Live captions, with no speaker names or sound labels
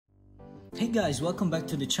Hey guys, welcome back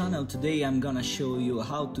to the channel. Today I'm gonna show you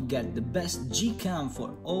how to get the best Gcam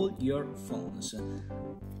for all your phones.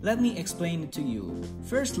 Let me explain it to you.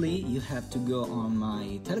 Firstly, you have to go on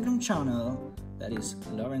my Telegram channel, that is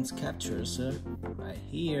Lawrence Captures, right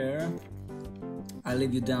here. I'll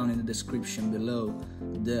leave you down in the description below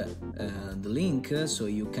the link so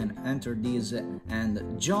you can enter this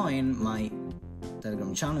and join my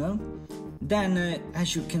Telegram channel. Then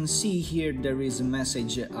as you can see here, there is a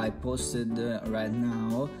message I posted right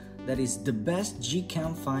now that is the best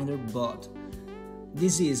Gcam finder bot.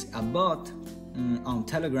 This is a bot on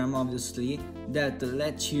Telegram, obviously, that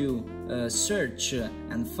lets you search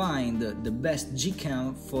and find the best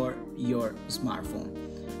Gcam for your smartphone.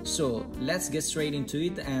 So let's get straight into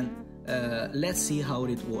it and let's see how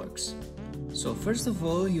it works. So first of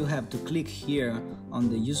all, you have to click here on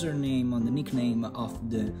the username, on the nickname of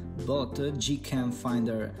the bot, Gcam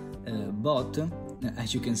Finder bot.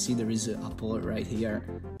 As you can see, there is a poll right here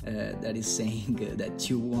that is saying that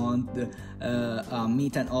you want a Mi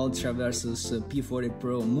 10 Ultra versus P40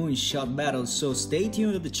 Pro moonshot battle. So stay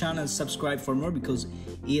tuned to the channel, subscribe for more because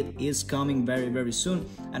it is coming very soon.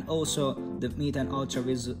 And also the Mi 10 Ultra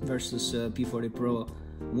versus P40 Pro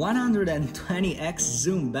 120x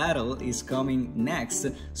zoom battle is coming next,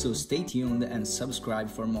 so stay tuned and subscribe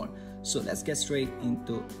for more. So let's get straight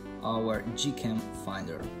into our Gcam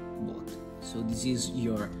Finder bot. So this is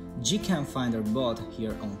your Gcam Finder bot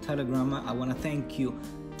here on Telegram. I want to thank you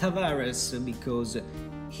Tavares because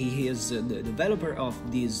he is the developer of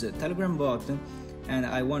this Telegram bot, and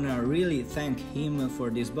I want to really thank him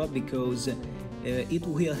for this bot because it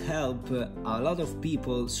will help a lot of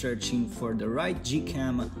people searching for the right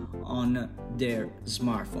Gcam on their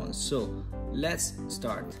smartphones. So let's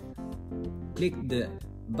start. Click the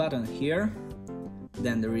button here,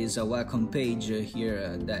 then there is a welcome page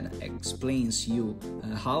here that explains you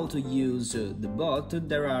how to use the bot.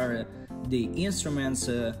 There are the instruments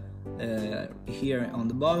here on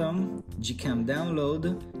the bottom: Gcam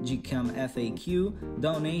download, Gcam FAQ,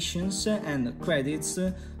 donations and credits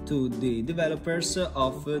to the developers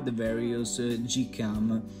of the various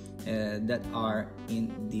Gcam that are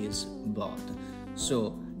in this bot.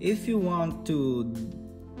 So if you want to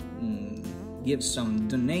give some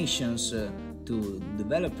donations to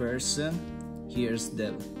developers, here's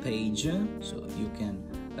the page, so you can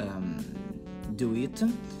do it.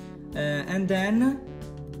 And then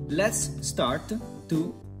let's start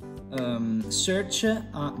to search a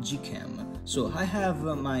Gcam. So I have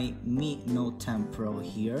my Mi Note 10 Pro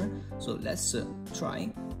here, so let's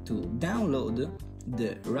try to download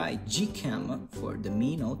the right Gcam for the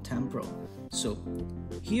Mi Note 10 Pro. So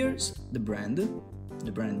here's the brand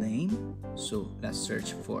name, so let's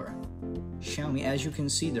search for Xiaomi. As you can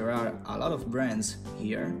see, there are a lot of brands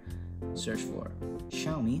here. Search for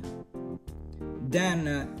Xiaomi.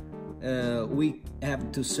 Then we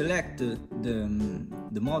have to select the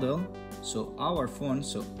model, so our phone,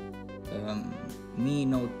 so Mi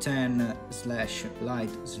Note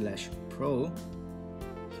 10/Lite/Pro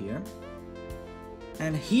here,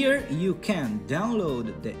 and here you can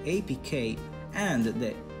download the APK and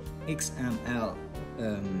the XML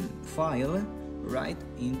file right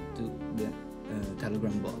into the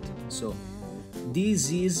Telegram bot. So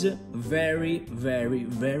this is very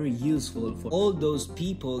useful for all those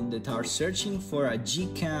people that are searching for a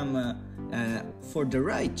Gcam, for the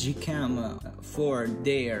right Gcam for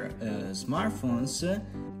their smartphones,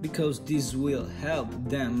 because this will help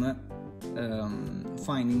them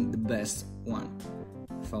finding the best one.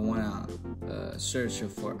 If I wanna search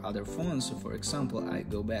for other phones, for example, I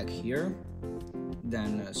go back here,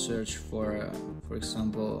 then search for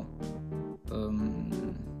example,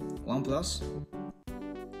 OnePlus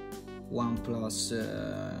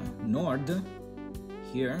Nord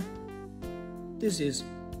here. This is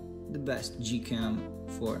the best Gcam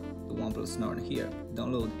for the OnePlus Nord here.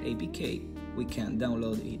 Download APK, we can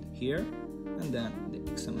download it here, and then the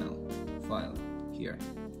XML file here,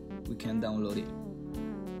 we can download it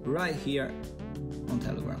right here on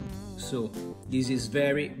Telegram. So this is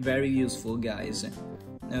very useful, guys.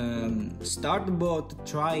 Start the bot,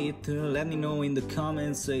 try it, let me know in the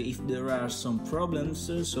comments if there are some problems,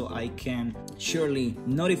 so I can surely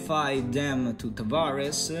notify them to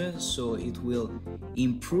Tavares, so it will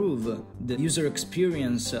improve the user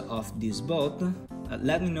experience of this bot.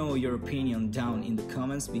 Let me know your opinion down in the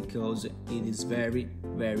comments because it is very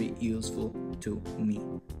useful to me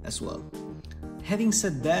as well. Having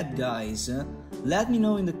said that, guys, let me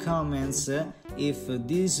know in the comments if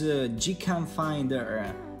this Gcam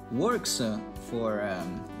Finder works for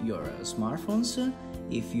your smartphones.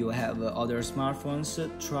 If you have other smartphones,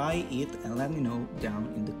 try it and let me know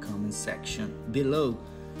down in the comments. comment section below.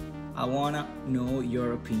 I wanna know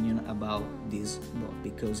your opinion about this book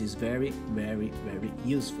because it's very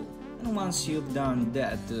useful. And once you've done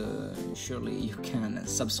that, surely you can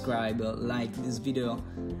subscribe, like this video,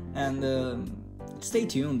 and stay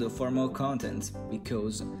tuned for more content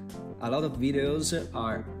because a lot of videos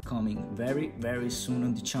are coming very soon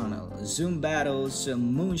on the channel. Zoom battles,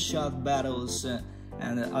 moonshot battles,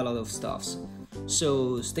 and a lot of stuffs.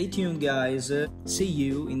 So stay tuned, guys. See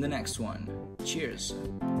you in the next one. Cheers.